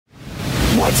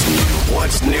What's new?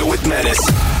 What's new with Menace?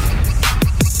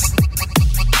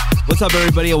 What's up,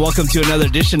 everybody, and welcome to another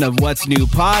edition of What's New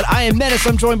Pod. I am Menace.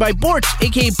 I'm joined by Bort,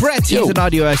 a.k.a. Brett. He's an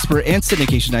audio expert and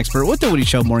syndication expert with the Woody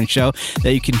Show morning show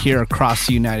that you can hear across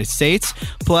the United States.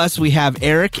 Plus, we have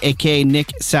Eric, a.k.a. Nick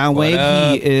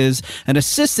Soundwave. He is an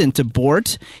assistant to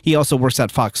Bort. He also works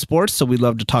at Fox Sports, so we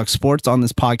love to talk sports on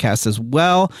this podcast as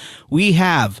well. We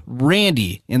have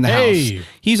Randy in the house.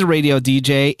 He's a radio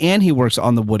DJ, and he works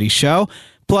on the Woody Show.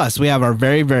 Plus, we have our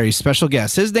very, very special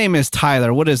guest. His name is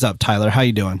Tyler. What is up, Tyler? How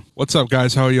you doing? What's up,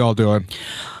 guys? How are you all doing?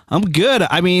 I'm good.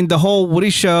 I mean, the whole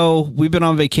Woody Show, we've been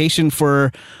on vacation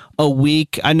for a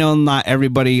week. I know not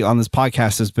everybody on this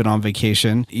podcast has been on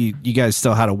vacation. You guys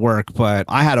still had to work, but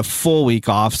I had a full week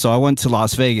off, so I went to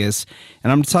Las Vegas.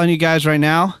 And I'm telling you guys right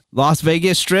now, Las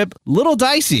Vegas Strip, little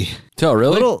dicey. Oh,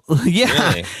 really? Yeah.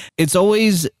 Really? It's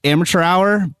always amateur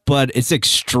hour, but it's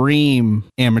extreme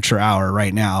amateur hour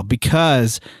right now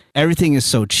because everything is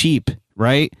so cheap,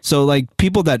 right? So like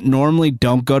people that normally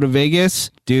don't go to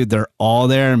Vegas, dude, they're all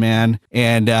there, man.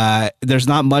 And there's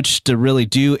not much to really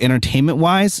do entertainment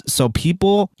wise. So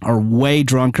people are way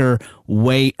drunker,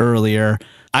 way earlier.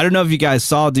 I don't know if you guys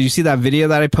saw, did you see that video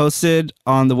that I posted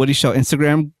on the Woody Show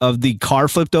Instagram of the car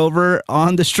flipped over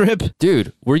on the strip?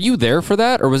 Dude, were you there for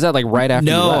that? Or was that like right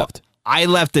after you left? I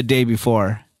left the day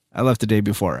before.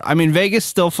 I mean, Vegas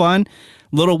still fun.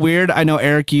 Little weird. I know,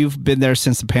 Eric, you've been there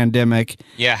since the pandemic.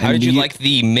 Yeah. How did you like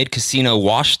the mid-casino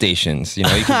wash stations? You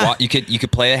know, you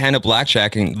could play a hand of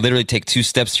blackjack and literally take 2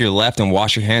 steps to your left and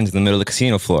wash your hands in the middle of the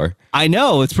casino floor. I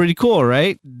know. It's pretty cool,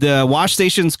 right? The wash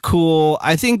station's cool.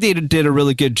 I think they did a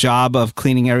really good job of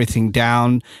cleaning everything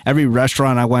down. Every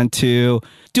restaurant I went to,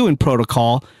 doing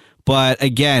protocol. But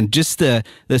again, just the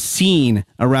scene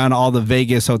around all the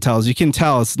Vegas hotels, you can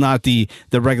tell it's not the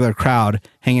regular crowd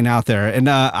hanging out there. And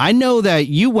I know that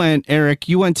you went, Eric,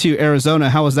 to Arizona.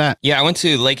 How was that? Yeah, I went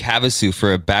to Lake Havasu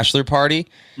for a bachelor party.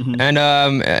 Mm-hmm.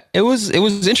 And it was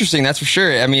interesting, that's for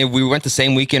sure. I mean, we went the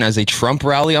same weekend as a Trump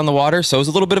rally on the water, so it was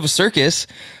a little bit of a circus,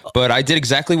 but I did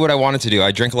exactly what I wanted to do.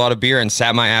 I drank a lot of beer and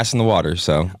sat my ass in the water.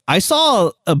 So I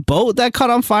saw a boat that caught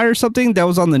on fire or something that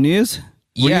was on the news.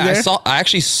 Yeah, I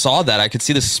actually saw that. I could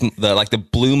see the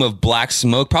bloom of black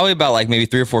smoke, probably about like maybe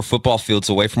 3 or 4 football fields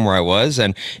away from where I was,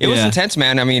 and it was intense,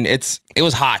 man. I mean, it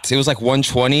was hot. It was like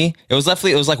 120. It was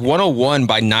like 101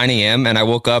 by 9 a.m. and I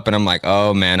woke up and I'm like,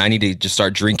 oh man, I need to just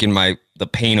start drinking the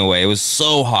pain away. It was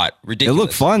so hot, ridiculous. It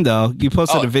looked fun though. You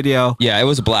posted a video. Yeah, it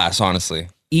was a blast, honestly.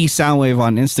 Soundwave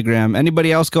on Instagram.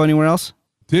 Anybody else go anywhere else?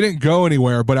 Didn't go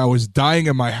anywhere, but I was dying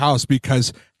in my house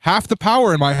because half the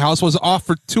power in my house was off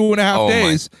for 2.5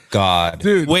 days. Oh my God.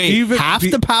 Dude, wait, half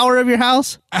the power of your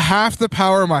house? Half the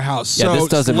power of my house. Yeah, this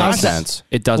doesn't make sense.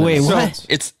 It doesn't make sense.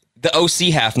 It's the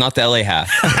OC half, not the LA half.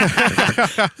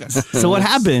 So what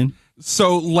happened?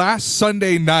 So last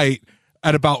Sunday night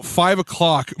at about 5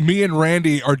 o'clock, me and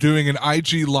Randy are doing an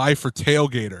IG live for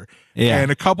Tailgater. Yeah.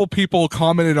 And a couple people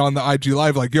commented on the IG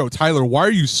live like, yo, Tyler, why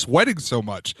are you sweating so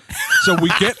much? So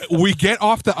we get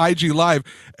off the IG live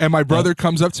and my brother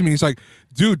comes up to me. He's like,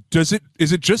 dude, is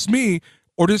it just me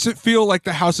or does it feel like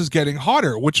the house is getting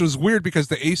hotter? Which was weird because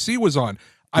the AC was on.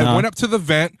 I went up to the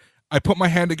vent. I put my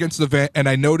hand against the vent and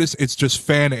I noticed it's just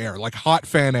fan air, like hot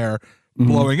fan air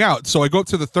blowing out. So I go up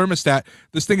to the thermostat.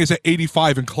 This thing is at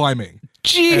 85 and climbing.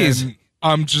 Jeez. And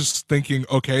I'm just thinking,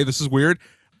 okay, this is weird.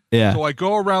 Yeah. So I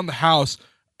go around the house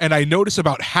and I notice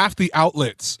about half the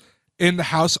outlets in the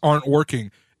house aren't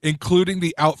working, including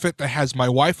the outfit that has my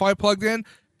Wi-Fi plugged in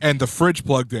and the fridge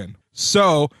plugged in.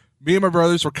 So me and my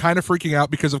brothers were kind of freaking out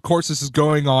because, of course, this is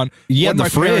going on. Yeah, the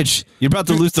fridge. You're about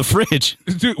to lose the fridge.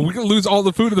 Dude, we're going to lose all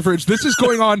the food in the fridge. This is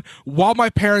going on while my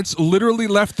parents literally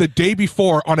left the day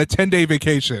before on a 10-day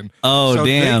vacation. Oh, so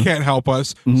damn. They can't help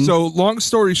us. Mm-hmm. So long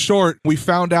story short, we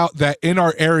found out that in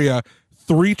our area,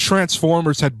 3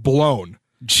 transformers had blown.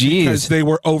 Jeez. Because they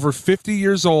were over 50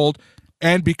 years old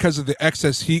and because of the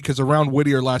excess heat, because around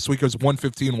Whittier last week it was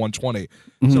 115, 120.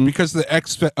 Mm-hmm. So because of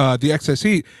the excess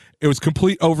heat, it was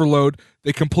complete overload.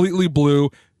 They completely blew.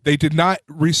 They did not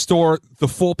restore the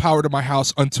full power to my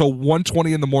house until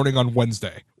 1:20 in the morning on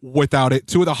Wednesday. Without it,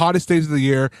 2 of the hottest days of the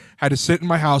year, had to sit in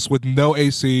my house with no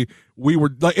AC. We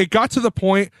were like, it got to the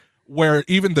point where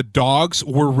even the dogs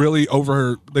were really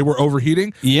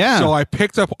overheating. Yeah. So I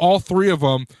picked up all 3 of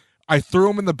them. I threw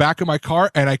them in the back of my car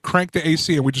and I cranked the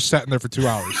AC and we just sat in there for 2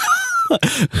 hours.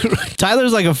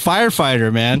 Tyler's like a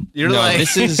firefighter, man. You're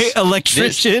this is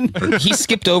electrician. He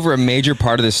skipped over a major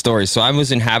part of this story. So I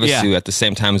was in Havasu at the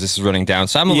same time as this is running down.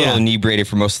 So I'm a little inebriated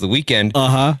for most of the weekend.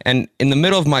 And in the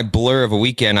middle of my blur of a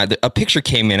weekend, a picture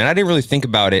came in and I didn't really think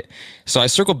about it. So I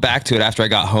circled back to it after I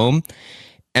got home.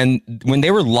 And when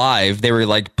they were live, they were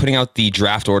like putting out the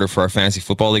draft order for our fantasy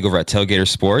football league over at Tailgater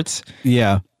Sports.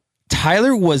 Yeah.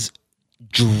 Tyler was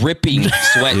dripping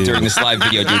sweat during this live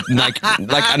video, dude.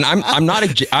 And I'm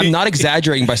not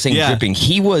exaggerating by saying dripping.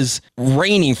 He was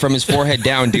raining from his forehead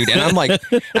down, dude. And I'm like,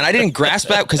 and I didn't grasp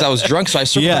that because I was drunk. So I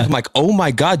circled back. I'm like, oh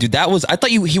my god, dude, I thought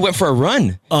he went for a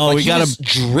run. Oh, like, we got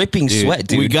dripping sweat,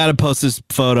 dude. We got to post this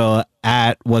photo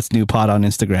at What's New Pod on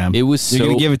Instagram. It was You're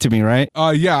gonna give it to me, right?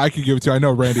 Yeah, I can give it to you. I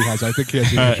know Randy has. I think he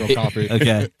has the original copy.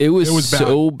 Okay. It was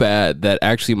so bad that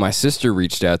actually my sister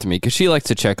reached out to me because she likes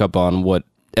to check up on what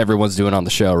everyone's doing on the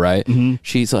show, right? Mm-hmm.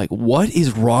 She's like, what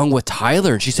is wrong with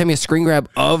Tyler? And she sent me a screen grab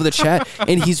of the chat,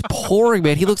 and he's pouring,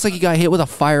 man. He looks like he got hit with a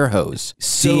fire hose.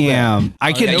 So damn.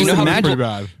 I can just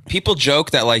imagine. People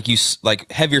joke that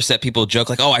like heavier set people joke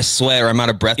like, oh, I sweat or I'm out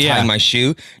of breath tying my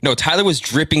shoe. No, Tyler was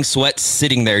dripping sweat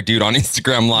sitting there, dude, on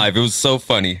Instagram Live. It was so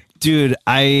funny. Dude,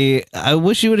 I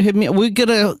wish you would have hit me. We could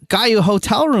have got you a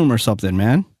hotel room or something,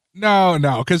 man. No,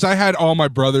 because I had all my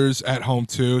brothers at home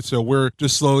too, so we're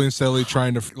just slowly and steadily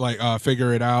trying to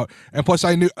figure it out. And plus,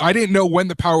 I didn't know when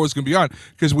the power was going to be on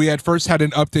because we had first had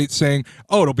an update saying,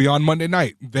 "Oh, it'll be on Monday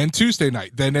night, then Tuesday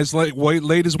night, then as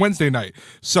late as Wednesday night."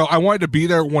 So I wanted to be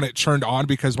there when it turned on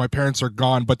because my parents are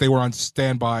gone, but they were on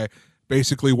standby,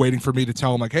 basically waiting for me to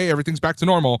tell them like, "Hey, everything's back to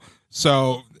normal."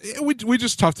 So we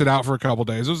just toughed it out for a couple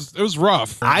days. It was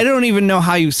rough. I don't even know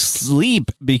how you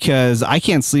sleep because I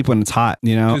can't sleep when it's hot.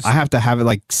 You know, I have to have it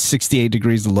like 68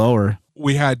 degrees lower.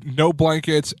 We had no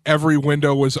blankets. Every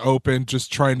window was open,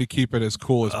 just trying to keep it as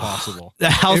cool as possible.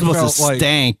 The house must have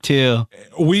stank too.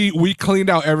 We cleaned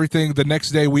out everything. The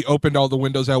next day, we opened all the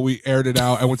windows out. We aired it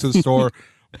out. I went to the store.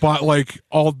 Bought like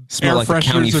all air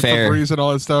fresheners and Febreze and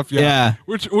all that stuff. Yeah.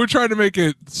 We're trying to make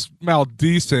it smell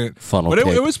decent. But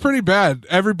it was pretty bad.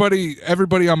 Everybody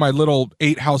on my little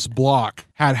 8-house block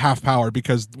had half power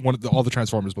because all the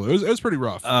transformers blew. It was pretty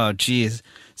rough. Oh, geez.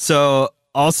 So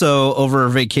also over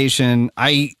vacation,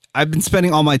 I've been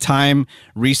spending all my time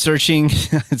researching,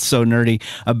 it's so nerdy,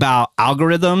 about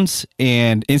algorithms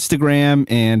and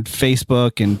Instagram and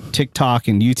Facebook and TikTok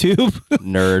and YouTube.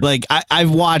 Nerd. Like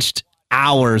I've watched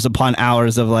hours upon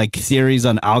hours of like theories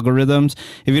on algorithms.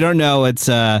 If you don't know, it's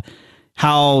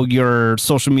how your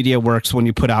social media works when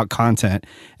you put out content.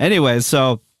 Anyways,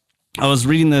 so I was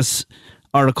reading this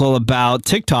article about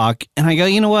TikTok and I go,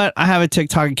 you know what? I have a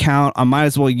TikTok account. I might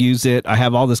as well use it. I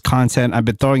have all this content. I've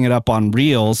been throwing it up on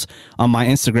Reels on my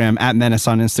Instagram, at Menace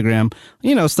on Instagram,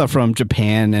 you know, stuff from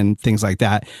Japan and things like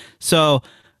that. So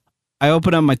I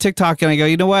open up my TikTok and I go,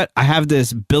 you know what? I have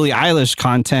this Billie Eilish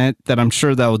content that I'm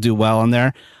sure that will do well on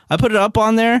there. I put it up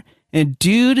on there and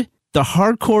dude, the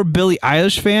hardcore Billie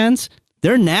Eilish fans,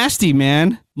 they're nasty,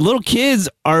 man. Little kids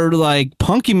are like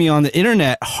punking me on the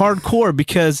internet hardcore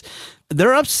because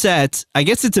they're upset. I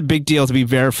guess it's a big deal to be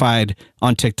verified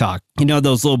on TikTok. You know,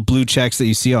 those little blue checks that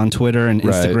you see on Twitter and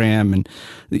Instagram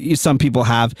and some people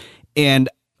have. And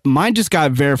mine just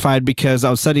got verified because I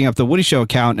was setting up the Woody Show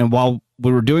account. And while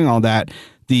we were doing all that,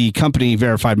 the company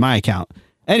verified my account.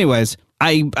 Anyways,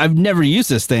 I've never used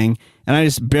this thing and I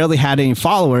just barely had any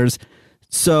followers.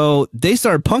 So they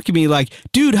started punking me like,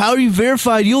 dude, how are you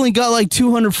verified? You only got like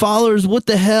 200 followers. What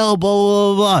the hell?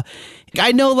 Blah, blah, blah.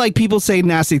 I know like people say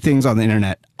nasty things on the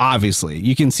internet. Obviously,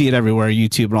 you can see it everywhere,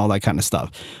 YouTube and all that kind of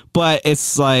stuff. But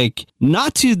it's like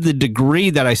not to the degree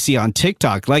that I see on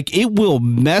TikTok. Like it will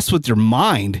mess with your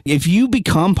mind. If you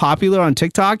become popular on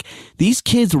TikTok, these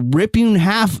kids rip you in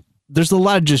half. There's a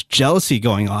lot of just jealousy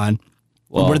going on.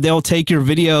 Where they'll take your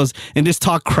videos and just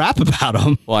talk crap about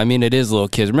them. Well, I mean, it is little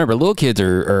kids. Remember, little kids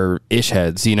are ish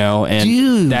heads, you know, and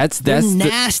dude, that's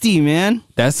nasty, man.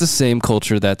 That's the same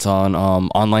culture that's on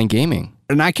online gaming.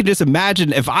 And I can just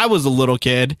imagine if I was a little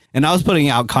kid and I was putting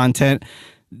out content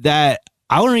that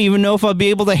I wouldn't even know if I'd be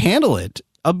able to handle it.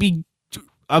 I'll be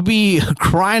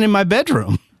crying in my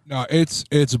bedroom. No, it's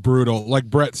brutal. Like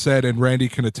Brett said, and Randy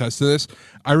can attest to this.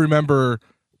 I remember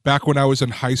back when I was in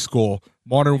high school,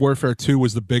 Modern Warfare 2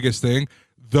 was the biggest thing.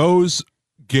 Those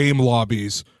game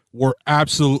lobbies were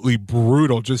absolutely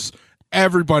brutal. Just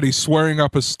everybody swearing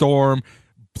up a storm.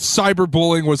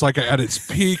 Cyberbullying was like at its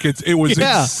peak. It was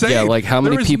insane. Yeah, like how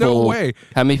many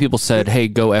people said, "Hey,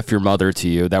 go F your mother" to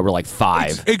you? That were like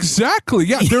 5. Exactly.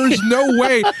 Yeah, there is no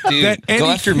way dude, that any go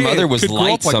F your mother was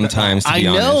light sometimes. To be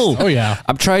honest. Oh yeah.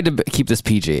 I'm trying to keep this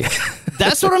PG.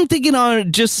 That's what I'm thinking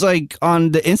on just like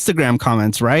on the Instagram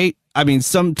comments, right? I mean,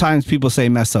 sometimes people say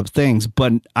messed up things,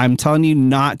 but I'm telling you,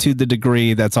 not to the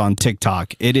degree that's on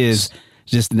TikTok. It is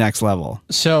just next level.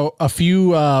 So a few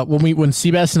when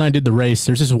Seabass and I did the race,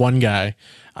 there's this one guy.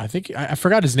 I think I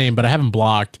forgot his name, but I have him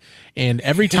blocked. And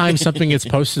every time something gets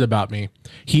posted about me,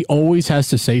 he always has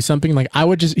to say something. Like I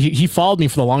would just, he followed me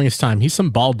for the longest time. He's some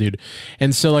bald dude.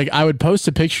 And so like I would post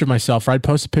a picture of myself, or I'd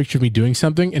post a picture of me doing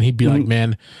something, and he'd be like,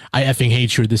 man, I effing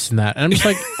hate you, this and that. And I'm just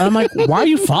like, why are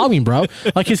you following me, bro?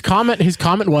 Like his comment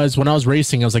was, when I was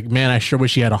racing, I was like, man, I sure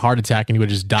wish he had a heart attack and he would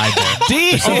have just died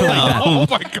there. Or something like that. Oh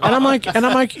my god! And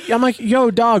I'm like, yo,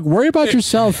 dog, worry about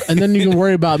yourself, and then you can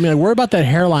worry about me. Like, worry about that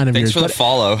hairline of Thanks yours. for the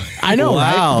follow. I know,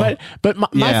 Wow. right? But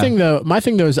my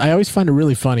thing though is I always find it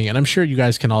really funny, and I'm sure you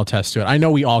guys can all attest to it. I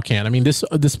know we all can. I mean,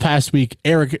 this past week,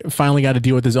 Eric finally got to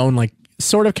deal with his own like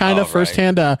sort of kind of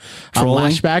firsthand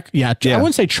lashback. Yeah, I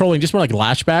wouldn't say trolling, just more like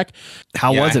lashback.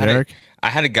 How was it, Eric? I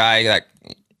had a guy that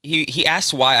he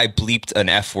asked why I bleeped an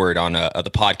F word on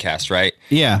the podcast, right?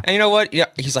 Yeah. And you know what? Yeah,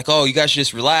 he's like, oh, you guys should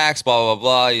just relax, blah, blah,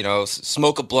 blah, you know,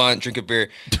 smoke a blunt, drink a beer.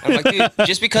 I'm like, dude,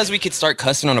 just because we could start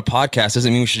cussing on a podcast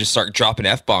doesn't mean we should just start dropping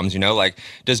F-bombs, you know? Like,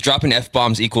 does dropping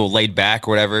F-bombs equal laid back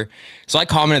or whatever? So I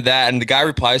commented that, and the guy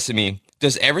replies to me,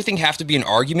 does everything have to be an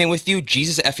argument with you?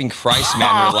 Jesus effing Christ,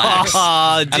 man, relax.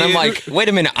 And I'm like, wait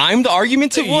a minute, I'm the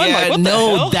argumentative one? Yeah, like, what the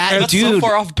hell? That's so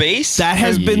far off base. That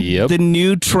has been the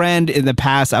new trend in the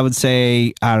past, I would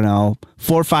say, I don't know,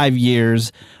 4 or 5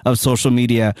 years of social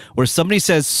media, where somebody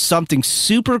says something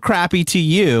super crappy to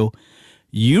you,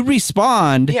 you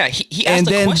respond. Yeah, he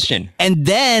asked a question. And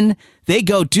then they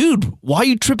go, dude, why are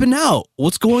you tripping out?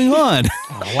 What's going on?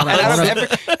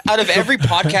 Out of every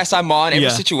podcast I'm on, every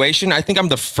situation, I think I'm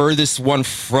the furthest one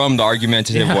from the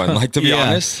argumentative one, like, to be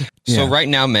honest. So right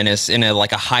now, Menace, in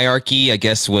a hierarchy, I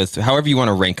guess, with however you want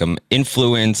to rank them,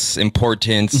 influence,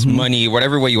 importance, money,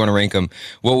 whatever way you want to rank them,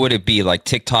 what would it be? Like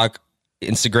TikTok,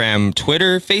 Instagram,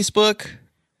 Twitter, Facebook?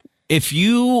 If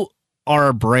you are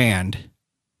a brand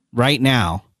right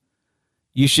now,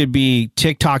 you should be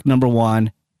TikTok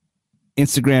 #1,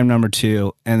 Instagram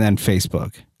 #2, and then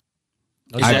Facebook.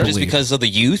 Is that just because of the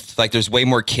youth? Like, there's way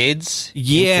more kids.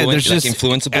 Yeah, there's just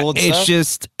influenceable. And it's stuff?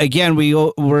 just, again,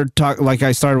 we're talking, like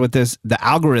I started with this, the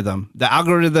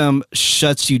algorithm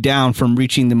shuts you down from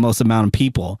reaching the most amount of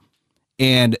people,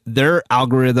 and their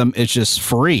algorithm is just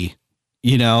free.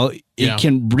 You know, it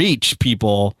can reach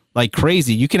people like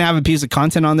crazy. You can have a piece of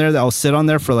content on there that will sit on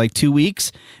there for like 2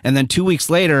 weeks, and then 2 weeks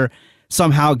later,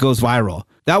 somehow it goes viral.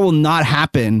 That will not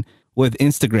happen with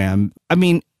Instagram. I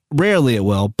mean, rarely it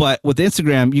will, but with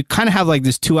Instagram, you kind of have like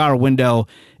this 2-hour window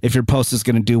if your post is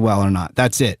going to do well or not.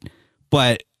 That's it.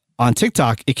 But on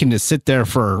TikTok, it can just sit there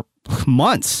for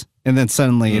months, and then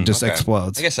suddenly it just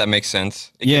explodes. I guess that makes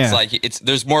sense. It's like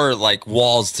there's more like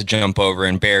walls to jump over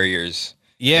and barriers.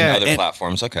 Yeah, and other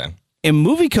platforms. Okay. And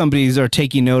movie companies are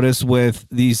taking notice with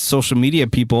these social media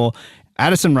people.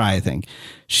 Addison Rae, I think.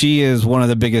 She is one of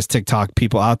the biggest TikTok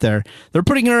people out there. They're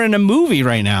putting her in a movie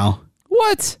right now.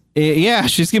 What? Yeah,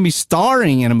 she's going to be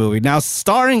starring in a movie. Now,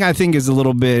 starring, I think, is a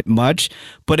little bit much,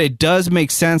 but it does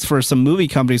make sense for some movie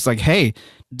companies like, hey,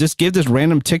 just give this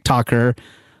random TikToker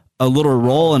a little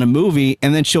role in a movie,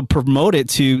 and then she'll promote it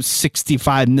to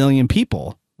 65 million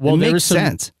people. Well, it makes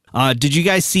sense. Did you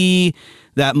guys see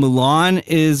that Mulan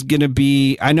is going to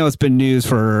be, I know it's been news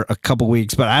for a couple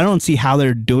weeks, but I don't see how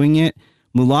they're doing it.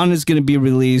 Mulan is going to be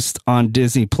released on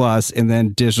Disney Plus and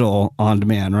then digital on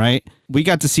demand, right? We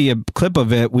got to see a clip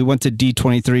of it. We went to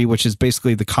D23, which is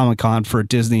basically the Comic-Con for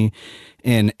Disney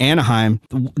in Anaheim.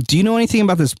 Do you know anything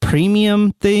about this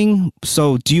premium thing?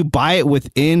 So do you buy it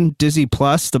within Disney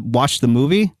Plus to watch the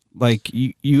movie? Like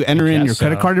you enter in your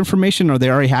credit card information, or they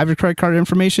already have your credit card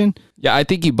information? Yeah, I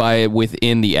think you buy it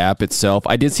within the app itself.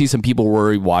 I did see some people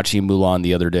were watching Mulan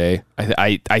the other day.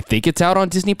 I think it's out on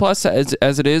Disney Plus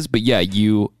as it is, but yeah,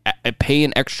 you pay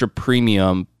an extra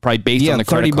premium probably based on the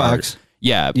credit card. $30.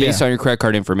 Yeah, based on your credit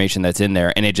card information that's in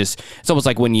there, and it's almost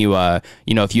like when you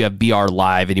if you have BR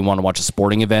Live and you want to watch a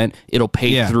sporting event, it'll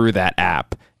pay through that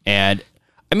app. And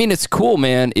I mean, it's cool,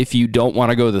 man, if you don't want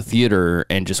to go to the theater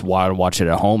and just want to watch it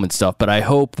at home and stuff. But I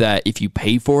hope that if you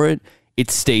pay for it,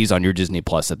 it stays on your Disney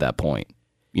Plus at that point.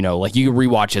 You know, like you can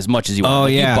rewatch as much as you want. Oh,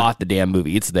 like yeah. You bought the damn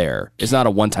movie. It's there. It's not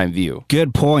a one-time view.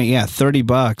 Good point. Yeah,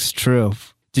 $30. True.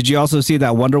 Did you also see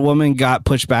that Wonder Woman got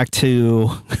pushed back to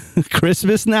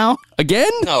Christmas now?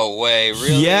 Again? No way.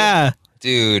 Really? Yeah.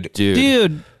 Dude,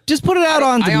 just put it out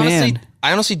on demand.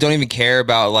 I honestly don't even care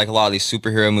about like a lot of these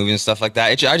superhero movies and stuff like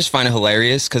that. I just find it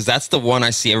hilarious because that's the one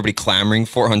I see everybody clamoring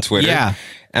for on Twitter. Yeah.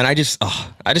 And I just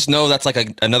know that's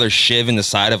like another shiv in the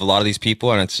side of a lot of these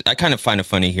people, and I kind of find it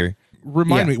funny here.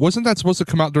 Remind me, wasn't that supposed to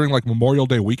come out during like Memorial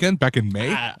Day weekend back in May?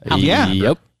 Yeah.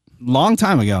 Yep. Long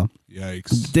time ago.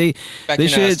 Yikes. Back They in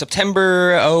should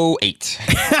September 08.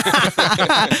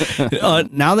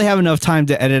 now they have enough time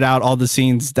to edit out all the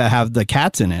scenes that have the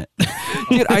cats in it.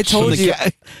 Dude, I told you.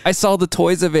 I saw the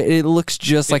toys of it. It looks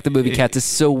just like the movie Cats. It's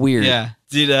so weird. Yeah.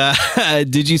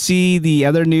 Did you see the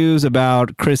other news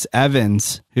about Chris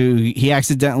Evans, who he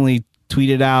accidentally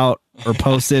tweeted out or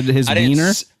posted his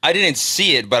wiener? I didn't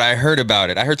see it, but I heard about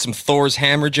it. I heard some Thor's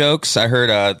hammer jokes. I heard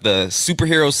the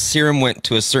superhero serum went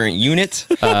to a certain unit.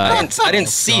 I didn't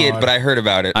see it, but I heard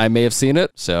about it. I may have seen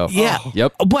it. So Yeah.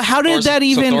 Yep. But how did that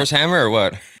even? So Thor's hammer or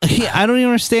what? Yeah, I don't even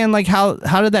understand. Like how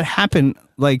did that happen?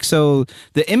 Like, so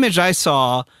the image I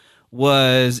saw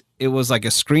was like a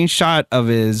screenshot of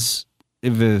his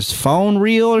phone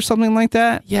reel or something like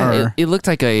that. Yeah, it looked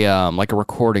like a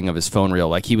recording of his phone reel.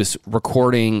 Like he was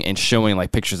recording and showing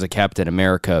like pictures of Captain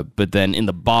America, but then in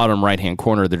the bottom right hand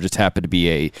corner there just happened to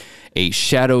be a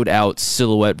shadowed out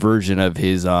silhouette version of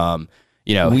his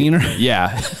wiener.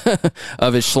 Yeah,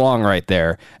 of his schlong right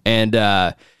there. And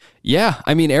yeah,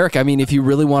 I mean, Eric, if you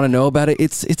really want to know about it,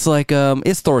 it's like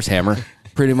it's Thor's hammer.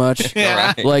 Pretty much.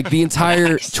 Yeah. Like the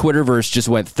entire Twitterverse just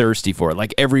went thirsty for it.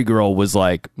 Like every girl was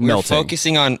like melting. We're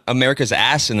focusing on America's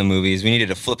ass in the movies. We needed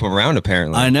to flip them around,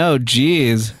 apparently. I know,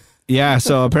 geez. Yeah,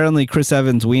 so apparently Chris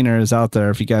Evans' wiener is out there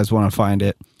if you guys want to find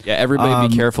it. Yeah, everybody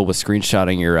be careful with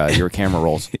screenshotting your camera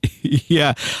rolls.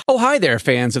 Yeah. Oh, hi there,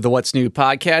 fans of the What's New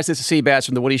podcast. This is Seabass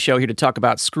from The Woody Show here to talk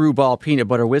about Screwball Peanut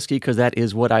Butter Whiskey because that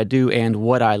is what I do and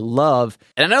what I love.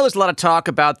 And I know there's a lot of talk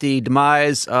about the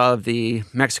demise of the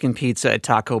Mexican pizza at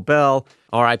Taco Bell.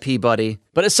 R.I.P., buddy.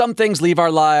 But as some things leave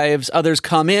our lives, others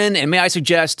come in, and may I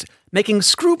suggest making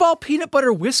Screwball Peanut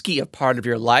Butter Whiskey a part of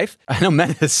your life? I know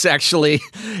Menace actually,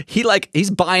 he's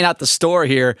buying out the store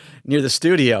here near the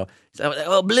studio. So,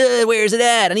 oh, blood, where's it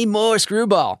at? I need more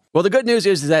Screwball. Well, the good news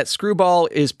is that Screwball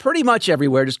is pretty much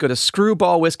everywhere. Just go to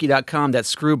screwballwhiskey.com. That's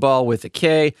Screwball with a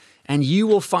K. And you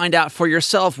will find out for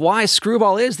yourself why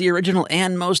Screwball is the original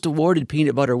and most awarded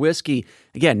peanut butter whiskey.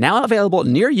 Again, now available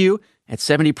near you at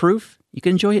 70 proof. You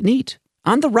can enjoy it neat,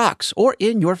 on the rocks, or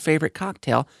in your favorite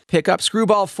cocktail. Pick up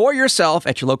Screwball for yourself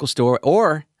at your local store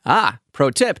or, pro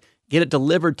tip, get it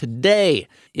delivered today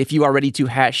if you are ready to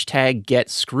hashtag get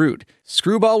screwed.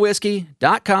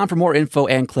 Screwballwhiskey.com for more info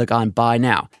and click on buy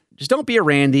now. Just don't be a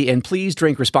Randy and please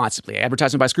drink responsibly.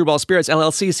 Advertisement by Screwball Spirits,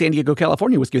 LLC, San Diego,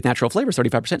 California. Whiskey with natural flavors,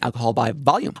 35% alcohol by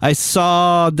volume. I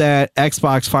saw that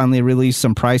Xbox finally released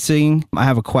some pricing. I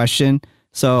have a question.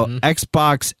 So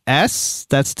Xbox S,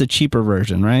 that's the cheaper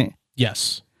version, right?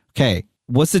 Yes. Okay.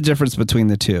 What's the difference between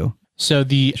the two? So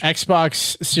the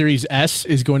Xbox Series S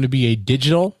is going to be a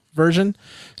digital version.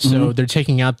 So they're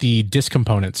taking out the disc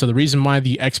component. So the reason why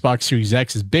the Xbox Series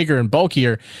X is bigger and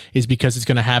bulkier is because it's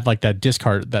going to have like that disc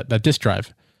card, that disc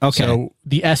drive. Okay. So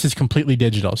the S is completely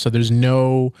digital. So there is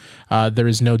no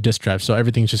disc drive. So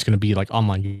everything's just going to be like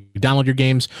online. You download your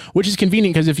games, which is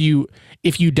convenient because if you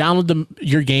download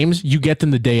your games, you get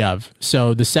them the day of.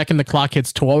 So the second the clock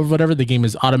hits 12 or whatever, the game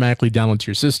is automatically downloaded to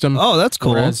your system. Oh, that's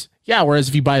cool. Whereas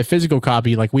if you buy a physical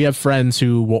copy, like we have friends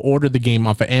who will order the game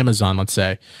off of Amazon, let's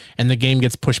say, and the game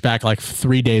gets pushed back like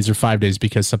 3 days or 5 days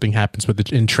because something happens with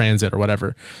it in transit or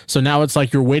whatever. So now it's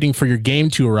like you're waiting for your game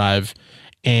to arrive,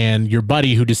 and your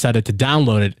buddy who decided to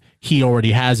download it, he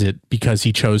already has it because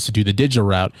he chose to do the digital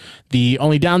route. The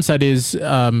only downside is,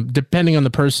 depending on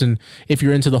the person, if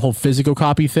you're into the whole physical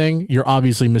copy thing, you're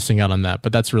obviously missing out on that.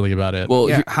 But that's really about it. Well,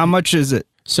 Yeah, how much is it?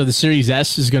 So the Series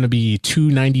S is going to be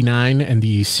 $299, and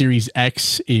the Series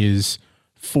X is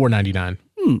 $499.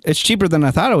 It's cheaper than I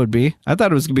thought it would be. I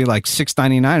thought it was going to be like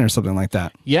 $699 or something like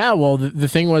that. Yeah, well, the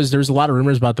thing was, there's a lot of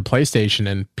rumors about the PlayStation,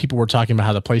 and people were talking about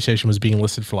how the PlayStation was being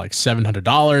listed for like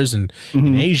 $700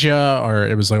 in Asia, or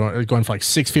it was like going for like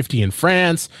 $650 in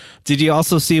France. Did you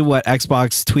also see what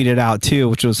Xbox tweeted out too,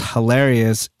 which was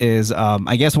hilarious, is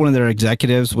I guess one of their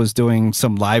executives was doing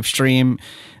some live stream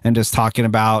and just talking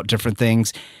about different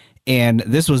things. And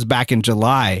this was back in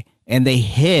July, and they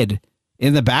hid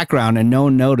in the background and no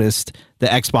one noticed the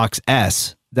Xbox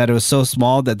S, that it was so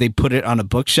small that they put it on a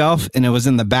bookshelf and it was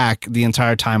in the back the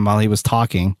entire time while he was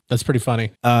talking. That's pretty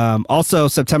funny. Also,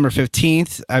 September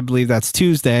 15th, I believe that's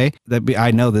Tuesday.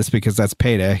 I know this because that's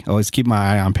payday. Always keep my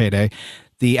eye on payday.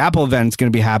 The Apple event is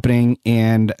going to be happening,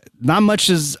 and not much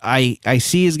as I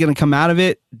see is going to come out of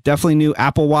it. Definitely new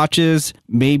Apple Watches,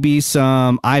 maybe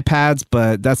some iPads,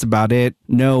 but that's about it.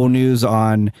 No news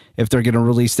on if they're going to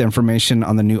release the information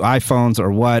on the new iPhones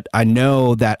or what. I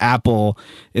know that Apple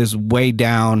is way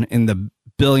down in the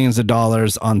billions of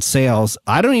dollars on sales.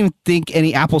 I don't even think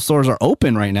any Apple stores are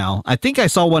open right now. I think I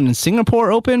saw one in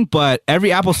Singapore open, but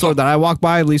every Apple store that I walk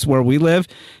by, at least where we live,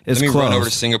 is Let me closed. run over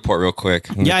to Singapore real quick.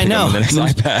 Yeah, I know. The next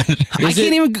iPad.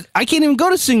 I can't even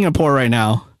go to Singapore right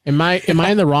now. Am I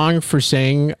in the wrong for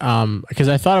saying, because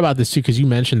I thought about this too, because you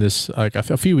mentioned this like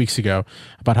a few weeks ago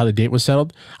about how the date was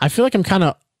settled. I feel like I'm kind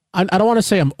of, I don't want to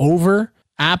say I'm over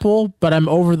Apple, but I'm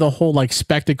over the whole like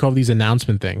spectacle of these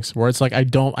announcement things where it's like I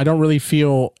don't really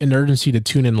feel an urgency to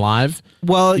tune in live.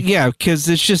 Well, yeah, because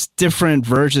it's just different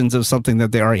versions of something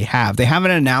that they already have. They haven't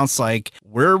announced like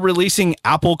we're releasing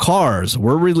Apple cars,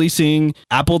 we're releasing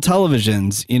Apple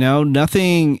televisions,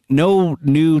 nothing, no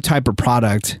new type of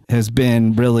product has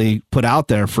been really put out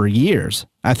there for years.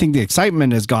 I think the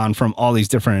excitement is gone from all these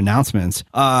different announcements.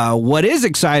 What is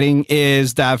exciting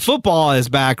is that football is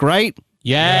back, right?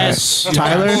 Yes.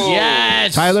 Tyler?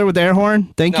 Yes. Tyler with the air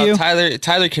horn. Thank you.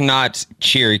 Tyler cannot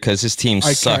cheer because his team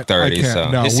sucked already. So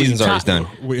his season's already done.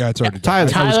 Yeah, it's already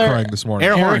Tyler. done. I was crying this morning.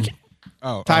 Air horn.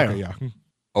 Oh, Tyler. okay, yeah.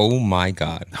 Oh my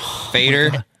God.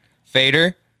 Fader.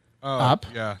 Up.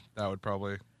 Yeah, that would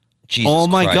probably. Jesus Oh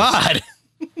my Christ. God.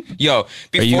 Yo,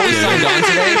 before we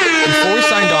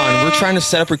signed on, we're trying to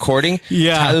set up recording.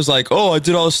 Yeah. Tyler's like, oh, I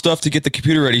did all this stuff to get the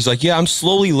computer ready. He's like, yeah, I'm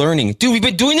slowly learning. Dude, we've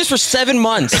been doing this for 7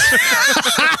 months.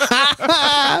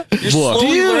 You're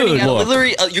slowly learning.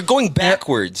 Literally, you're going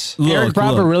backwards. Eric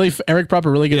Proper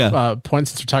really good point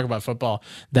since we're talking about football.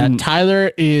 That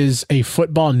Tyler is a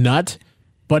football nut,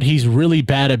 but he's really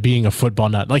bad at being a football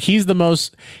nut. Like he's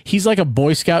like a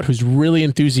Boy Scout who's really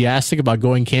enthusiastic about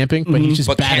going camping, but he's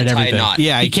just bad at everything.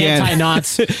 Yeah, he can't tie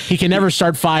knots. He can never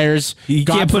start fires. He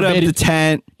can't put up the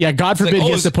tent. Yeah, God forbid he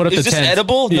has to put up the tent. Is this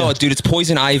edible? Yeah. No, dude, it's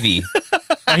poison ivy.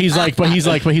 But I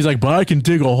can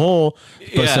dig a hole.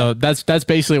 But so that's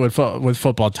basically with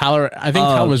football. Tyler, I think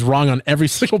Tyler was wrong on every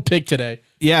single pick today.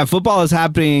 Yeah, football is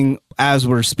happening as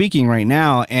we're speaking right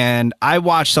now, and I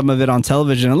watched some of it on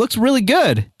television. It looks really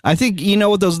good. I think,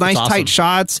 with those nice tight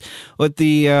shots with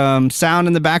the sound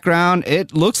in the background,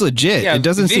 it looks legit. Yeah, it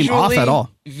doesn't seem off at all.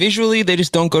 Visually, they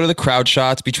just don't go to the crowd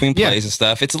shots between plays and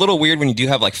stuff. It's a little weird when you do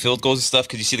have like field goals and stuff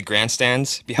because you see the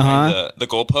grandstands behind the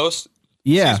goalpost.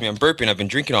 Yeah. Excuse me, I'm burping. I've been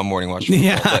drinking all morning watching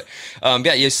football.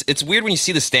 But, yes, it's weird when you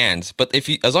see the stands. But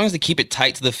as long as they keep it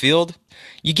tight to the field,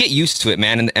 you get used to it,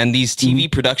 man. And these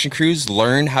TV production crews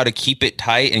learn how to keep it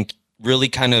tight and really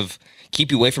kind of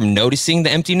keep you away from noticing the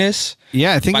emptiness.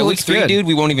 Yeah, I think by it week looks 3, good. dude,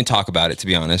 we won't even talk about it, to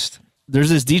be honest. There's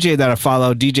this DJ that I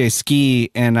follow, DJ Ski,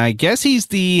 and I guess he's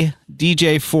the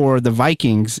DJ for the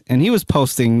Vikings, and he was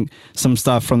posting some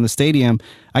stuff from the stadium.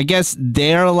 I guess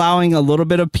they're allowing a little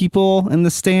bit of people in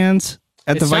the stands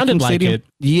at the Vikings stadium. It.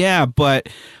 Yeah, but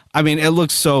I mean, it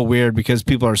looks so weird because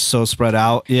people are so spread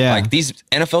out. Yeah. Like these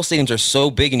NFL stadiums are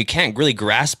so big and you can't really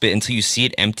grasp it until you see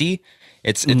it empty.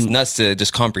 It's nuts to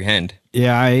just comprehend.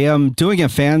 Yeah, I am doing a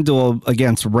FanDuel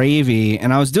against Ravy,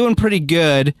 and I was doing pretty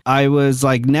good. I was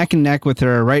like neck and neck with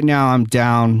her. Right now, I'm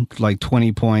down like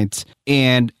 20 points.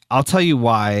 And I'll tell you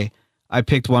why I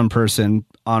picked one person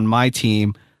on my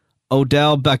team,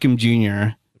 Odell Beckham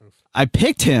Jr. I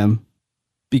picked him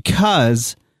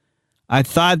because I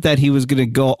thought that he was going to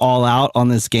go all out on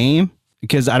this game.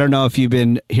 Because I don't know if you've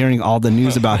been hearing all the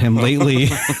news about him lately.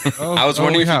 I was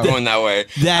wondering if you're going that way.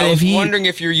 I was wondering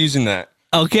if you're using that.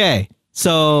 Okay.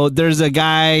 So there's a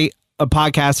guy, a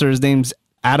podcaster, his name's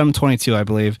Adam22, I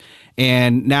believe.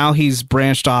 And now he's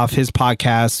branched off his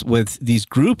podcast with these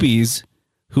groupies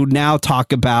who now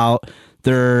talk about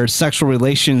their sexual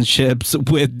relationships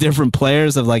with different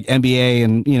players of like NBA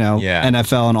and,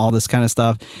 NFL and all this kind of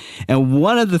stuff. And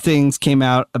one of the things came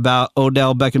out about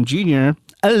Odell Beckham Jr.,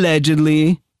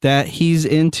 allegedly, that he's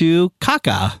into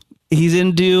caca. He's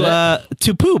into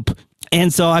to poop.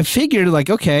 And so I figured like,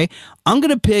 okay, I'm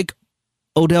going to pick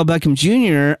Odell Beckham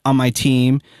Jr. on my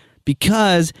team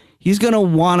because he's going to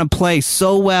want to play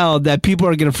so well that people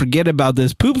are going to forget about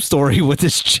this poop story with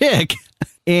this chick.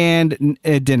 And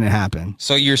it didn't happen.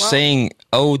 So you're saying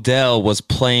Odell was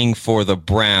playing for the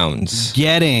Browns?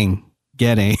 Getting.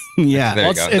 Yeah. There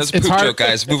you go. That's a poop joke,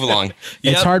 guys. Move along.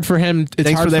 It's hard for him. It's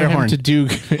hard for him to do.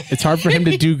 It's hard for him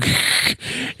to do.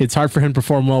 It's hard for him to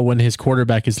perform well when his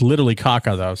quarterback is literally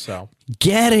caca, though. So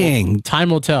time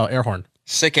will tell. Air horn.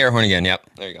 Sick air horn again. Yep.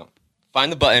 There you go.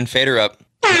 Find the button. Fade her up.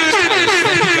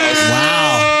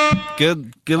 Wow.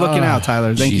 Good looking out,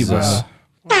 Tyler. Thank you, bro.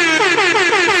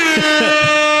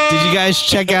 Did you guys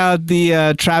check out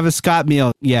the Travis Scott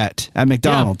meal yet at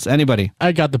McDonald's? Yeah. Anybody?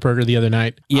 I got the burger the other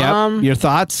night. Yeah. Your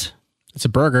thoughts? It's a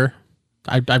burger.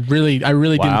 I really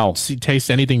Wow. didn't taste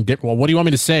anything different. Well, what do you want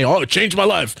me to say? Oh, it changed my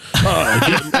life.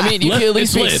 I mean, you can at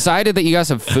least be excited that you got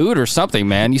some food or something,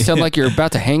 man. You sound like you're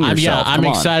about to hang yourself. I'm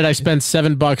excited. I spent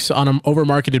 $7 on an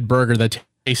overmarketed burger that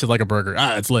tasted like a burger.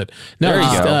 It's lit. No, There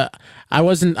you go. I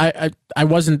wasn't. I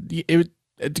wasn't.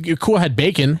 It cool. Had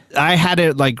bacon. I had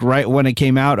it like right when it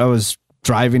came out. I was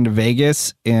driving to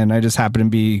Vegas and I just happened to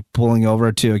be pulling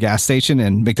over to a gas station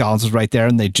and McDonald's was right there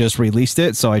and they just released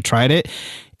it. So I tried it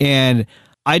and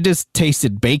I just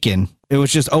tasted bacon. It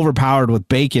was just overpowered with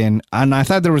bacon. And I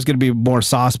thought there was going to be more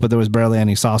sauce, but there was barely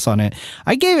any sauce on it.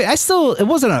 It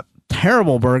wasn't a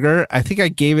terrible burger. I think I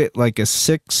gave it like a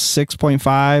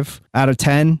 6.5 out of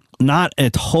 10. Not a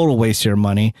total waste of your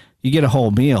money. You get a whole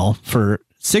meal for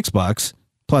 $6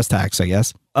 plus tax, I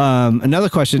guess. Another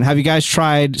question. Have you guys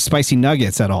tried spicy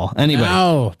nuggets at all? Anybody?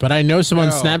 No, but I know someone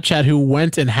on Snapchat who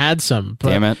went and had some.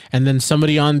 Damn it. And then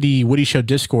somebody on the Woody Show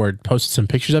Discord posted some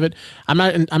pictures of it. I'm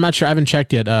not sure. I haven't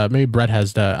checked yet. Maybe Brett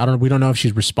has we don't know if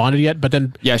she's responded yet, but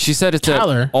then Yeah, she said it's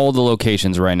Tyler, at all the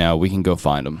locations right now. We can go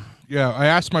find them. Yeah, I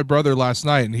asked my brother last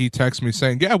night, and he texted me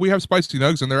saying, "Yeah, we have spicy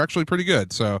nugs, and they're actually pretty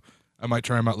good." So I might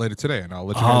try them out later today, and I'll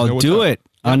let you guys know. Do it.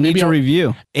 I'll need to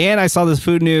review. And I saw this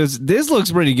food news. This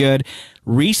looks pretty good.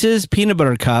 Reese's peanut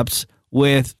butter cups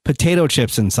with potato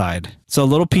chips inside. So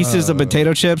little pieces of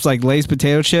potato chips, like Lay's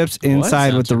potato chips,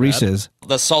 inside with the Reese's.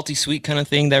 The salty sweet kind of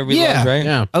thing that everybody loves, right?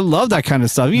 Yeah. I love that kind of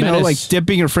stuff. You know, like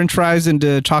dipping your French fries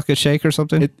into chocolate shake or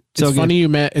something. It's funny you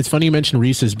mentioned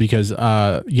Reese's because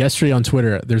yesterday on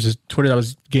Twitter, there's this Twitter that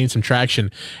was gaining some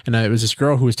traction, and it was this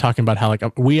girl who was talking about how like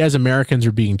we as Americans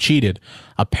are being cheated.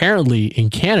 Apparently, in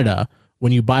Canada,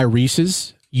 when you buy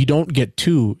Reese's, you don't get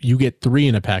 2, you get 3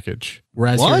 in a package.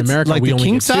 Whereas here in America, like we the only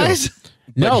king get 2. size?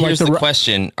 No, here's the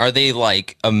question. Are they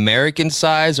like American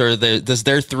size or does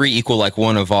their 3 equal like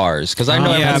one of ours? Because I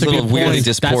know everyone's a little weirdly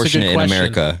disproportionate in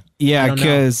America. Yeah,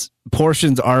 because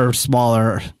portions are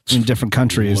smaller in different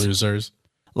countries. Losers.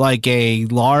 Like a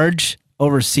large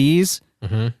overseas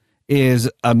is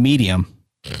a medium.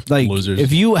 Like Losers.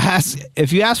 if you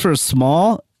ask for a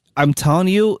small, I'm telling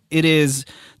you, it is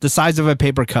the size of a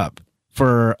paper cup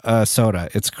for a soda.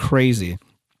 It's crazy.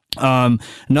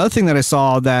 Another thing that I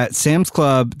saw that Sam's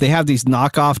Club, they have these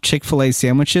knockoff Chick-fil-A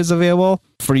sandwiches available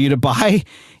for you to buy.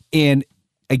 And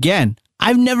again,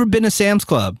 I've never been to Sam's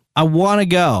Club. I want to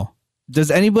go.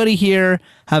 Does anybody here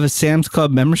have a Sam's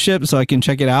Club membership so I can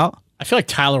check it out? I feel like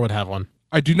Tyler would have one.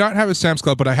 I do not have a Sam's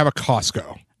Club, but I have a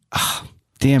Costco.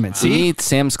 Damn it. See? Eat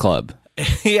Sam's Club.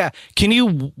 Yeah. Can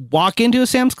you walk into a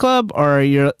Sam's Club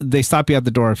or they stop you at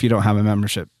the door if you don't have a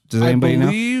membership? Does anybody know?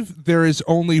 I believe there is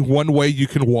only one way you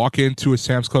can walk into a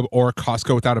Sam's Club or a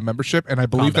Costco without a membership, and I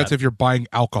believe that's if you're buying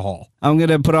alcohol. I'm going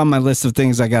to put on my list of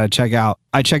things I got to check out.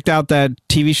 I checked out that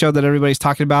TV show that everybody's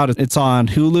talking about. It's on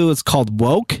Hulu. It's called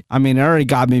Woke. I mean, it already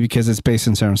got me because it's based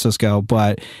in San Francisco,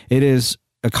 but it is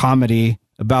a comedy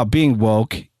about being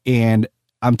woke, and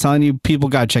I'm telling you, people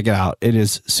got to check it out. It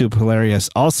is super hilarious.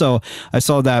 Also, I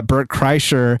saw that Bert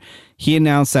Kreischer, he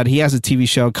announced that he has a TV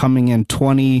show coming in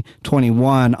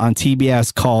 2021 on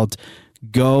TBS called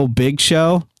Go Big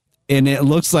Show. And it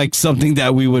looks like something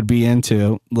that we would be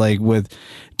into, like with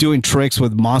doing tricks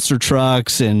with monster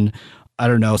trucks and, I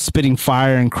don't know, spitting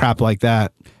fire and crap like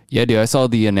that. Yeah, dude, I saw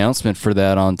the announcement for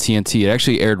that on TNT. It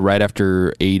actually aired right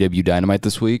after AEW Dynamite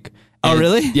this week. Oh,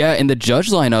 really? Yeah, and the judge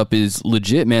lineup is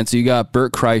legit, man. So you got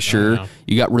Bert Kreischer,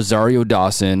 you got Rosario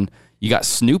Dawson, you got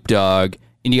Snoop Dogg,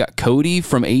 and you got Cody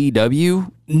from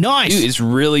AEW. Nice. Dude, it's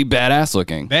really badass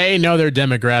looking. They know their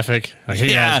demographic. Like,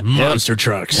 he has monster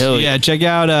trucks. Yeah, check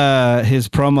out his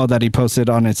promo that he posted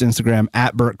on his Instagram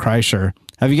at Bert Kreischer.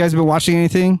 Have you guys been watching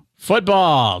anything?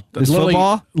 Football.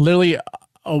 Football? Literally,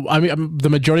 I mean,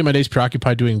 the majority of my days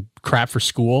preoccupied doing crap for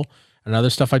school and other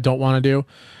stuff I don't want to do.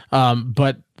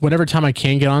 But whatever time I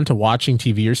can get on to watching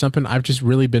TV or something, I've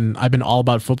been all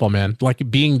about football, man. Like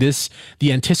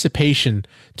the anticipation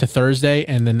to Thursday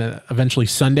and then eventually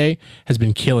Sunday has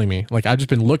been killing me. Like I've just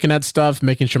been looking at stuff,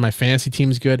 making sure my fantasy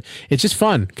team's good. It's just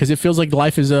fun because it feels like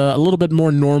life is a little bit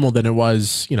more normal than it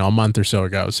was, a month or so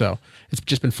ago. So it's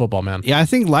just been football, man. Yeah, I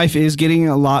think life is getting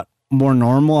a lot more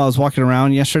normal. I was walking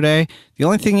around yesterday. The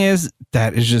only thing is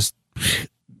that is just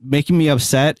making me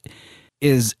upset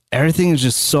is everything is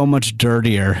just so much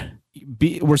dirtier.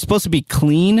 We're supposed to be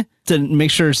clean to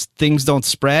make sure things don't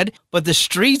spread, but the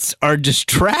streets are just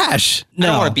trash. I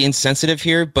don't want to be insensitive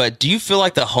here, but do you feel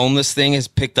like the homeless thing has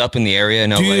picked up in the area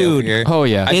in LA over here? Oh,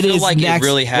 yeah. I feel like it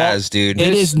really has, dude.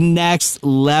 It is next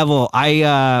level.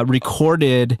 I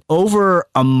recorded over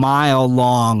a mile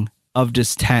long of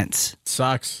just tents.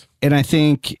 Sucks. And I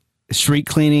think street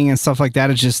cleaning and stuff like that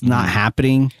is just not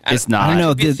happening. It's not. I don't know.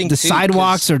 Could be a The thing, too,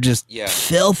 sidewalks 'cause- are just Yeah.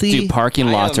 filthy. Dude,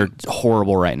 parking lots are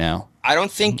horrible right now. I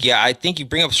don't think. Yeah, I think you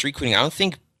bring up street cleaning. I don't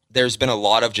think there's been a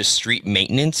lot of just street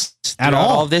maintenance At throughout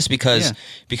all. all of this because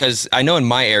I know in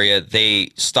my area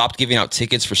they stopped giving out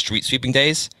tickets for street sweeping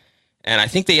days. And I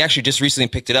think they actually just recently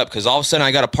picked it up because all of a sudden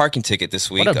I got a parking ticket this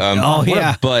week. What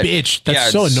a but bitch. That's yeah,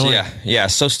 so it's- annoying. Yeah,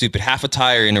 so stupid. Half a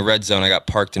tire in a red zone. I got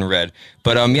parked in red.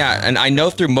 But and I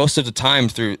know through most of the time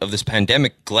of this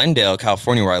pandemic, Glendale,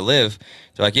 California, where I live,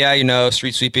 they're like,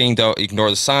 street sweeping, don't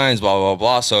ignore the signs, blah blah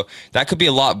blah. So that could be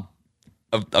a lot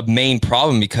of a main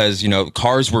problem because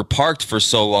cars were parked for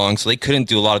so long, so they couldn't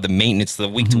do a lot of the maintenance, the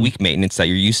week to week maintenance that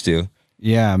you're used to.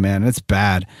 Yeah, man, it's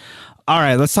bad. All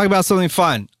right, let's talk about something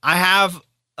fun. I have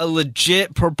a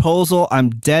legit proposal. I'm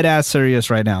dead ass serious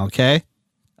right now, okay?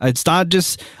 It's not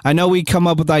just, I know we come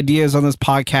up with ideas on this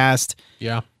podcast.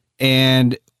 Yeah.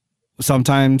 And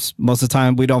sometimes, most of the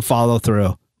time, we don't follow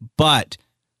through. But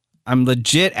I'm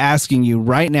legit asking you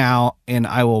right now, and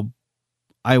I will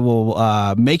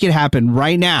make it happen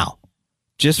right now,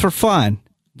 just for fun,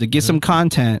 to get some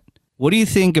content. What do you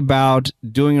think about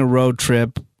doing a road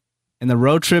trip? And the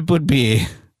road trip would be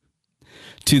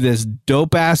to this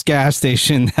dope ass gas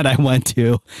station that I went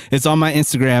to. It's on my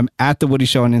Instagram at The Woody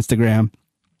Show on Instagram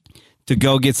to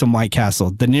go get some White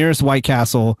Castle, the nearest White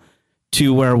Castle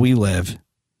to where we live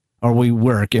or we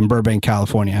work in Burbank,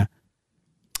 California.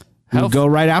 We'll go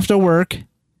right after work.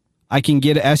 I can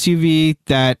get an SUV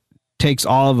that takes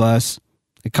all of us.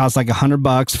 It costs like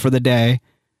 $100 for the day.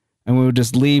 And we would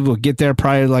just leave. We'll get there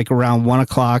probably like around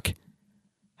 1:00,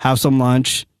 have some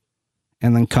lunch,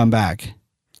 and then come back.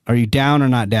 Are you down or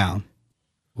not down?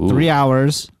 Ooh. 3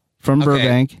 hours from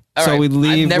Burbank. All so right. we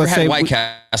leave. I've never let's had say White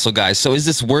Castle, guys. So is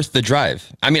this worth the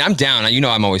drive? I mean, I'm down.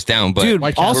 I'm always down. But dude,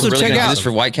 also we're really check gonna do out this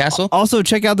for White Castle. Also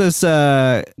check out this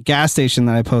gas station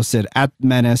that I posted at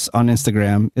Menace on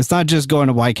Instagram. It's not just going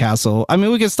to White Castle. I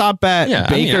mean, we can stop at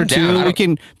Baker too. We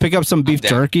can pick up some beef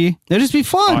jerky. It'll just be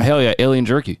fun. Oh hell yeah, alien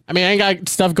jerky. I mean, I ain't got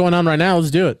stuff going on right now.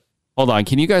 Let's do it. Hold on.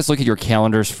 Can you guys look at your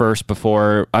calendars first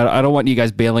before I don't want you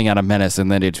guys bailing out a Menace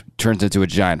and then it turns into a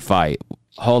giant fight.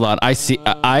 Hold on. I see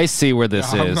where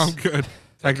this is. I'm good.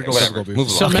 Technical Whatever. difficulties.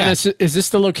 Move So, along. Menace, is this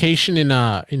the location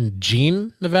in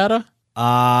Jean, Nevada?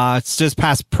 It's just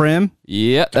past Prim.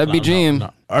 Yeah, that'd be Gene.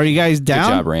 No. Are you guys Good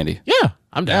down? job, Randy. Yeah,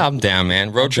 I'm down. Yeah, I'm down,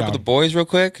 man. Road trip with the boys, real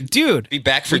quick. Dude, Be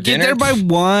back for we dinner. get there by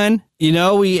 1.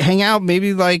 We hang out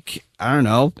maybe like, I don't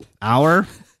know, hour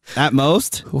at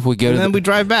most. If we go And to then we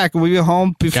drive back and we get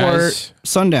home before Guys,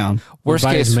 sundown. We worst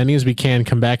buy case, as many as we can,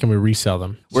 come back, and we resell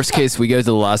them. worst case, we go to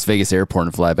the Las Vegas airport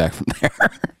and fly back from there.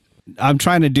 I'm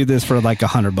trying to do this for like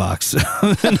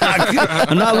 $100.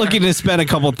 I'm not looking to spend a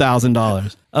couple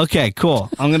 $1,000s. Okay, cool.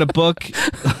 I'm gonna book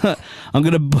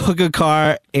a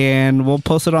car and we'll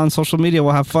post it on social media.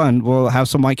 We'll have fun. We'll have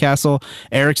some White Castle.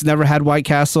 Eric's never had White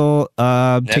Castle.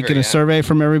 Taking a survey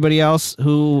from everybody else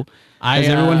who has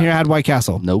everyone here had White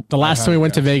Castle? Nope. The last time we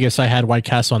went to Vegas, I had White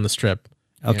Castle on the Strip.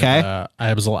 Okay. And,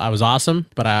 I was awesome,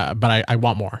 but I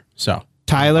want more. So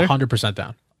Tyler? 100%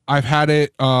 down. I've had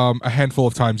it a handful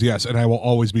of times, yes, and I will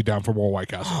always be down for more White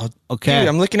Castle. Okay. Dude,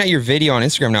 I'm looking at your video on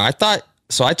Instagram now.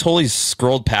 I totally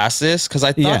scrolled past this because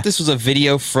I thought this was a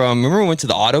video from, remember when we went to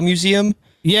the auto museum?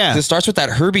 Yeah. It starts with that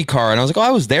Herbie car, and I was like, oh,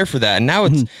 I was there for that. And now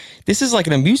this is like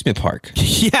an amusement park.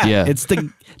 Yeah.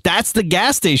 That's the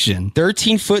gas station.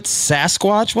 13-foot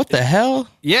Sasquatch? What the hell?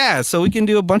 Yeah, so we can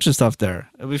do a bunch of stuff there.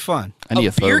 It'll be fun. I need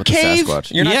a photo Beer with the cave?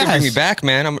 Sasquatch. You're not going to bring Yes. me back,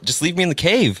 man. Just leave me in the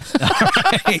cave.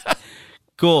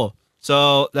 Cool.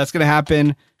 So that's going to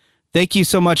happen. Thank you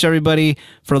so much, everybody,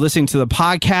 for listening to the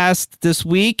podcast this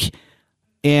week.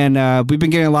 And we've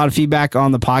been getting a lot of feedback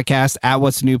on the podcast at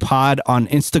What's New Pod on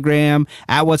Instagram,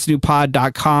 at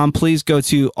what'snewpod.com. Please go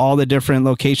to all the different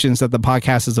locations that the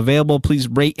podcast is available. Please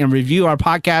rate and review our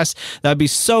podcast. That'd be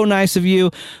so nice of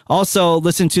you. Also,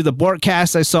 listen to the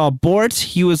Bortcast. I saw Bort.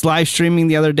 He was live streaming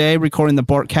the other day, recording the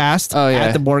Bortcast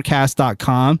at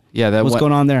thebortcast.com. Yeah, what's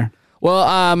going on there?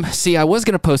 Well, see, I was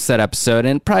going to post that episode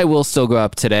and probably will still go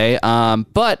up today.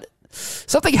 But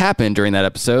something happened during that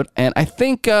episode, and I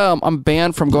think I'm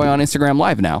banned from going on Instagram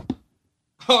Live now.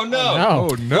 Oh, no.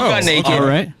 Oh, no. Got naked. All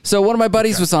right. So one of my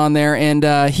buddies was on there,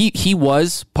 and he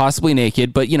was possibly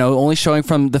naked, but, only showing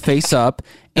from the face up.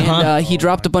 And he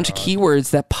dropped a bunch of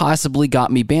keywords that possibly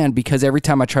got me banned because every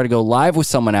time I try to go live with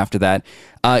someone after that,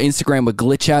 Instagram would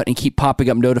glitch out and keep popping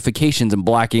up notifications and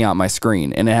blacking out my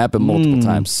screen. And it happened multiple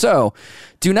times. So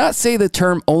do not say the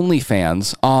term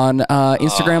OnlyFans on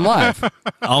Instagram Live.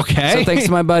 Okay. So thanks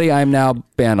to my buddy, I'm now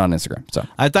banned on Instagram. So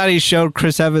I thought he showed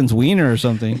Chris Evans' wiener or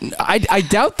something. I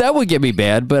doubt that would get me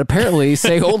banned, but apparently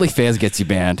saying OnlyFans gets you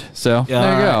banned. So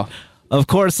there you go. Of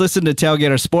course, listen to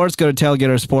Tailgater Sports. Go to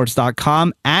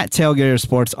tailgatersports.com, at Tailgater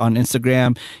Sports on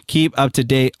Instagram. Keep up to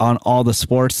date on all the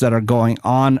sports that are going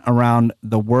on around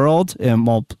the world, and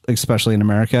well, especially in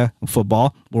America,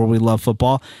 football, where we love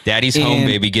football. Daddy's home,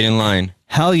 baby. Get in line.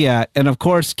 Hell yeah. And of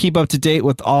course, keep up to date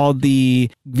with all the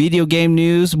video game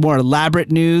news, more elaborate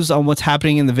news on what's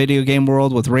happening in the video game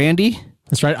world with Randy.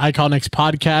 That's right. Iconics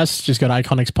Podcast. Just go to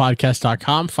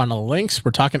iconicspodcast.com. Find all the links.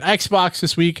 We're talking Xbox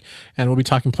this week, and we'll be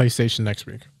talking PlayStation next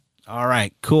week. All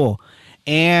right, cool.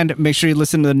 And make sure you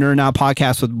listen to the Nerd Now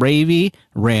Podcast with Ravy,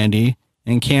 Randy,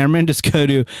 and Cameron. Just go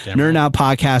to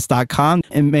nerdnoutpodcast.com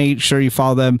and make sure you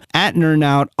follow them at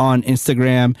Nerdnout on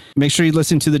Instagram. Make sure you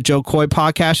listen to the Joe Coy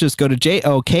podcast. Just go to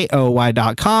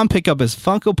jokoy.com. Pick up his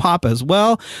Funko Pop as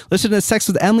well. Listen to the Sex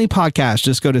with Emily podcast.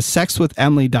 Just go to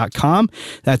sexwithemily.com.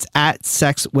 That's at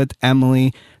Sex with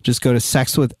Emily. Just go to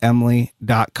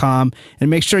sexwithemily.com and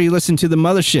make sure you listen to The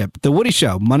Mothership, The Woody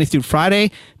Show, Monday through Friday.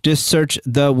 Just search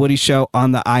The Woody Show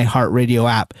on the iHeartRadio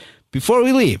app. Before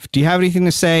we leave, do you have anything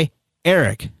to say,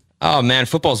 Eric? Oh, man,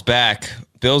 football's back.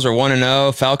 Bills are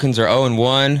 1-0. Falcons are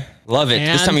 0-1. Love it.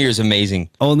 This time of year is amazing.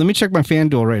 Oh, let me check my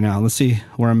FanDuel right now. Let's see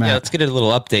where I'm at. Yeah, let's get a little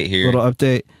update here. Little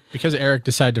update. Because Eric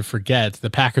decided to forget,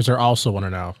 the Packers are also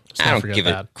 1-0. I don't give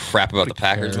a crap about the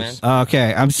Packers, man.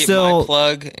 Okay, I'm Get still my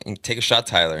plug and take a shot,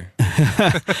 Tyler.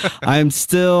 I'm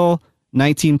still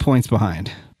 19 points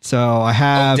behind. So I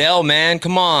have Odell, man,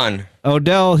 come on.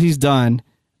 Odell, he's done.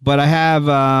 But I have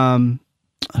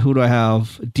who do I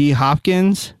have? D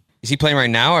Hopkins. Is he playing right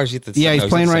now, or is he at the? Yeah, he's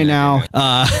playing right now.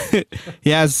 He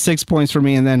has 6 points for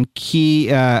me, and then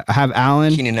I have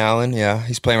Allen. Keenan Allen, yeah,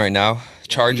 he's playing right now.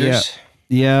 Chargers.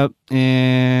 Yep,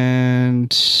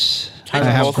 and I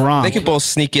have Gronk. They could both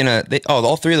sneak in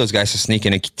all three of those guys to sneak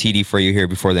in a TD for you here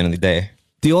before the end of the day.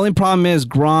 The only problem is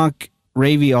Gronk.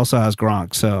 Ravy also has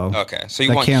Gronk, so okay. So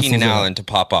you want Keenan Allen to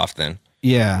pop off then?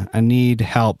 Yeah, I need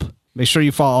help. Make sure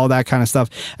you follow all that kind of stuff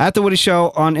at The Woody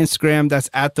Show on Instagram. That's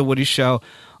at The Woody Show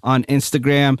on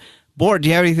Instagram. Bort, do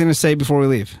you have anything to say before we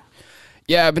leave?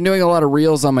 Yeah, I've been doing a lot of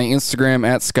reels on my Instagram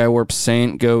at Skywarp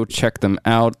Saint. Go check them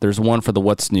out. There's one for the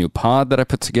What's New pod that I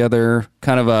put together.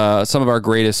 Kind of some of our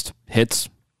greatest hits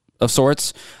of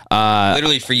sorts.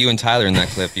 Literally for you and Tyler in that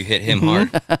clip. You hit him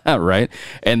hard. Right.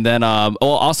 And then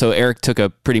also Eric took a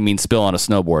pretty mean spill on a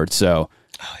snowboard. So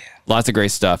lots of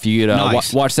great stuff. You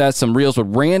could watch that, some reels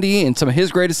with Randy and some of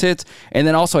his greatest hits. And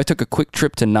then also I took a quick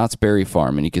trip to Knott's Berry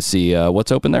Farm, and you can see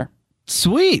what's open there.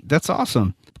 Sweet. That's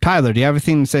awesome. Tyler, do you have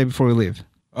anything to say before we leave?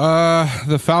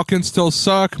 The Falcons still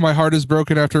suck. My heart is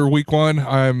broken after week 1.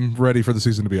 I'm ready for the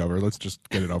season to be over. Let's just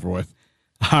get it over with.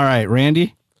 All right,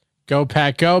 Randy. Go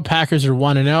Pack Go. Packers are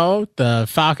 1-0. The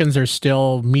Falcons are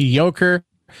still mediocre.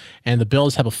 And the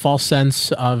Bills have a false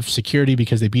sense of security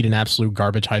because they beat an absolute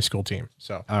garbage high school team.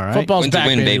 So, all right. Football's back,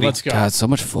 baby. Let's go. God, so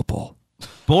much football.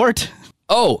 Bort.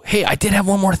 Oh, hey, I did have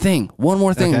one more thing.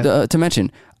 To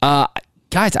mention.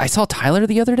 Guys, I saw Tyler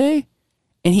the other day,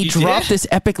 and he dropped this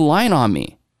epic line on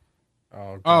me.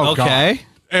 Oh, okay.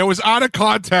 God. It was out of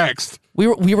context. We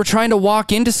were trying to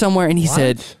walk into somewhere, and he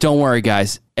said, "Don't worry,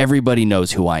 guys. Everybody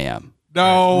knows who I am."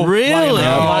 No, really?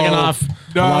 I'm logging off.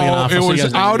 No, it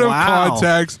was out of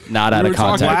context. Not out of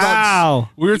context. Wow.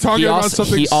 We were talking about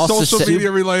something social media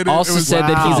related. Also said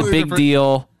that he's a big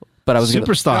deal, but I was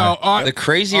superstar. The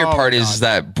crazier part is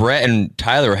that Brett and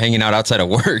Tyler were hanging out outside of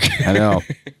work. I know.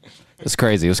 It's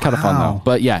crazy. It was kind of fun, though.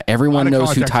 But yeah, everyone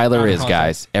knows who Tyler is,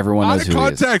 guys. Everyone knows who he is.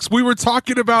 Out of context, we were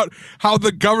talking about how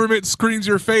the government screens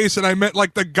your face, and I meant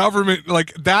like the government,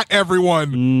 like that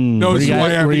everyone knows who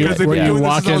I am because they've been doing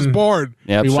this since I was born.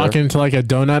 Yep, we walk into like a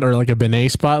donut or like a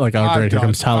benet spot, like, oh, great, here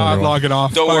comes Tyler. I'm logging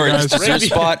off. Don't worry, it's just your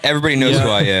spot. Everybody knows who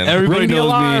I am. Everybody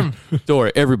knows me. Don't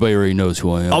worry, everybody already knows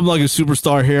who I am. I'm like a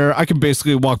superstar here. I can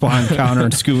basically walk behind the counter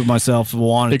and scoop it myself if I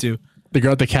wanted to. The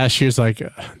girl at the cashier's like,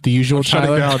 the usual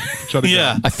Tyler. Shut it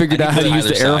down. I figured out how to use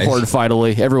the air horn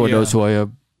finally. Everyone knows who I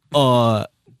am.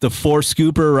 The 4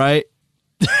 scooper, right?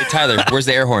 Hey, Tyler, where's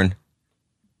the air horn?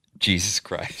 Jesus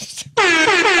Christ. All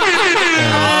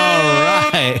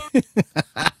right.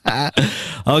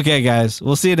 Okay, guys.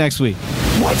 We'll see you next week.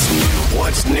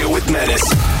 What's new with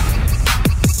Menace?